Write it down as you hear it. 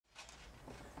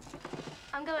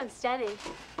tango and steady.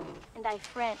 And I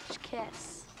French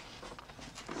kiss.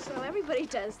 So everybody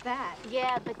does that.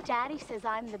 Yeah, but Daddy says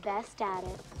I'm the best at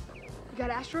it. You got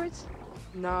asteroids?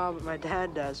 No, but my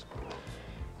dad does.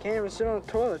 Can't even sit on the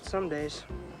toilet some days.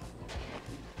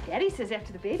 Daddy says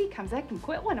after the baby comes, I can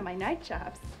quit one of my night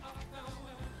jobs.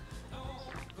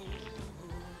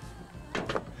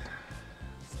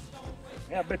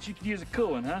 Yeah, I bet you could use a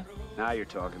cooling, huh? Now you're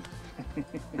talking.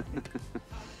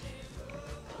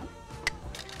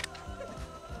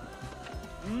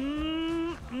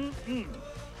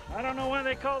 I don't know why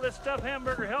they call this stuff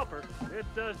hamburger helper. It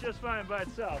does just fine by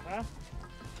itself, huh?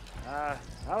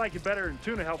 I like it better than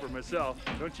tuna helper myself.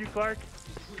 Don't you, Clark?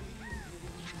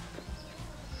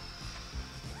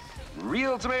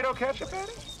 Real tomato ketchup,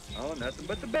 Eddie? Oh, nothing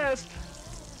but the best.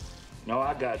 No,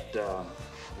 I got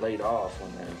laid off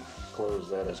when they closed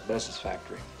that asbestos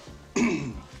factory.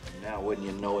 Now, wouldn't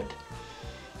you know it,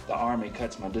 the Army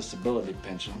cuts my disability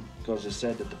pension because they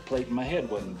said that the plate in my head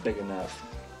wasn't big enough.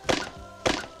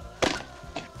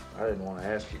 I didn't want to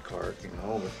ask you, Clark, you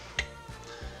know, but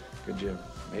could you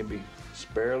maybe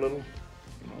spare a little,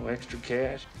 you know, extra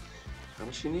cash? How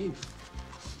much you need?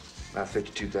 About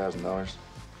 $52,000.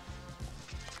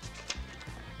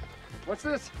 What's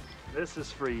this? This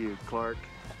is for you, Clark.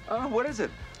 What is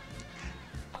it?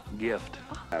 Gift.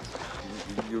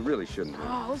 You really shouldn't have.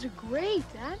 Oh, those are great,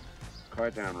 Dad.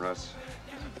 Quiet down, Russ.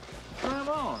 Try 'em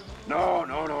on. No, I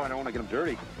don't want to get them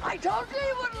dirty. I told you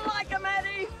you wouldn't like him,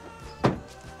 Eddie.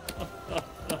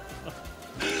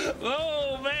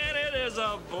 Oh, man, it is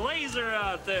a blazer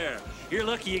out there. You're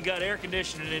lucky you got air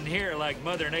conditioning in here like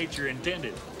Mother Nature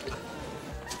intended.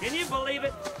 Can you believe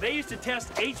it? They used to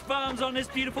test H-bombs on this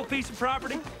beautiful piece of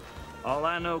property. All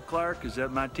I know, Clark, is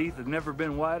that my teeth have never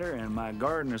been whiter and my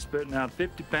garden is spitting out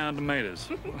 50-pound tomatoes.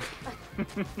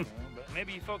 But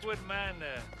maybe you folks wouldn't mind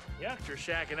youngsters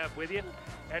shacking up with you.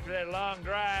 After that long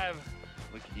drive,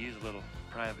 we could use a little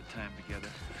private time together.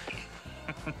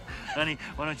 Honey,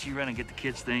 why don't you run and get the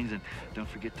kids' things, and don't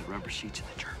forget the rubber sheets and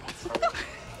the gerbils.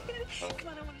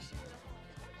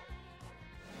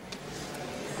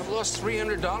 I've lost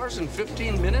 $300 in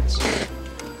 15 minutes?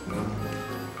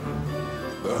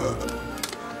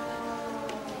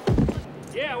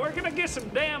 Yeah, where can I get some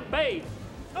damn bait?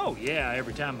 Oh, yeah,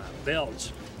 every time I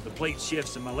belch, the plate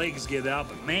shifts and my legs give out,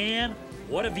 but man,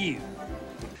 what a view.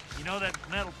 You know that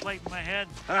metal plate in my head?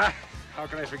 How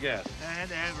can I forget? I had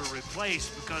to have it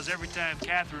replaced because every time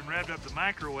Catherine revved up the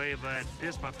microwave, I'd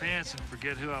piss my pants and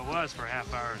forget who I was for a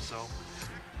half hour or so.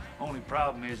 Only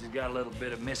problem is he's got a little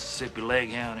bit of Mississippi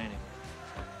leg hound in him.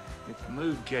 If the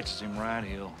mood catches him right,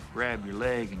 he'll grab your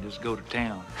leg and just go to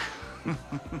town.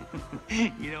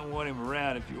 You don't want him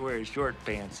around if you wear his short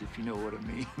pants, if you know what I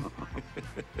mean.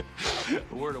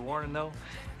 A word of warning, though,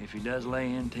 if he does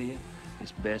lay into you,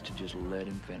 it's best to just let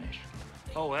him finish.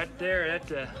 Oh,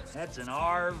 that's an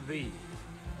RV.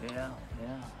 Yeah,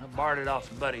 I borrowed it off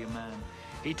a buddy of mine.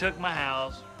 He took my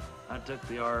house, I took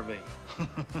the RV.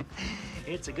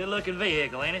 It's a good-looking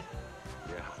vehicle, ain't it?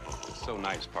 Yeah, it's so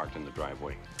nice parked in the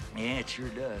driveway. Yeah, it sure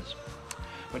does.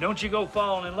 But don't you go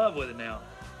falling in love with it now,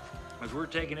 because we're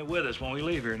taking it with us when we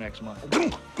leave here next month.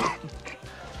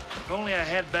 If only I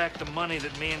had back the money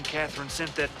that me and Catherine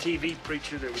sent that TV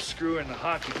preacher that was screwing the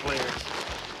hockey players.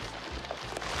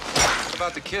 What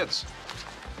about the kids?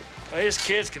 Well, his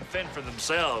kids can fend for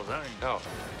themselves. No.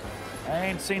 I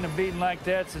ain't seen a beating like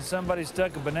that since somebody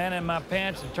stuck a banana in my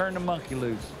pants and turned a monkey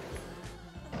loose.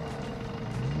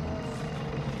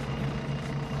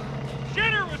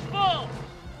 Shitter was full!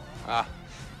 Ah,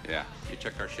 yeah. You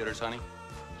checked our shitters, honey?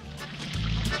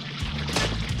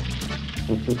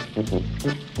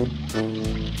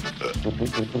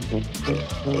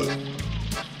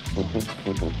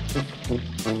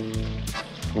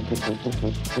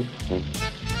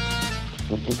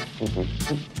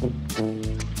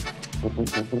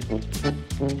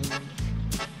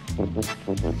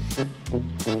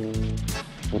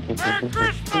 Merry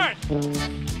Christmas!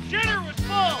 Shitter was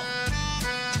full!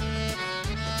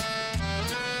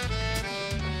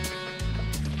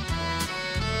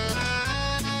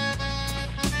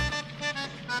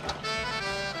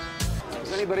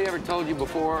 Has anybody ever told you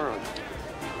before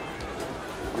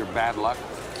your bad luck?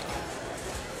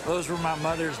 Those were my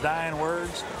mother's dying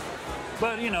words.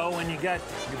 But, you know, when you got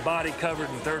your body covered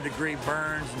in third-degree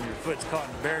burns and your foot's caught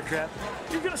in a bear trap,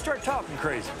 you're gonna start talking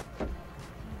crazy.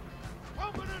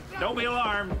 Don't be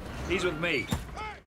alarmed. He's with me.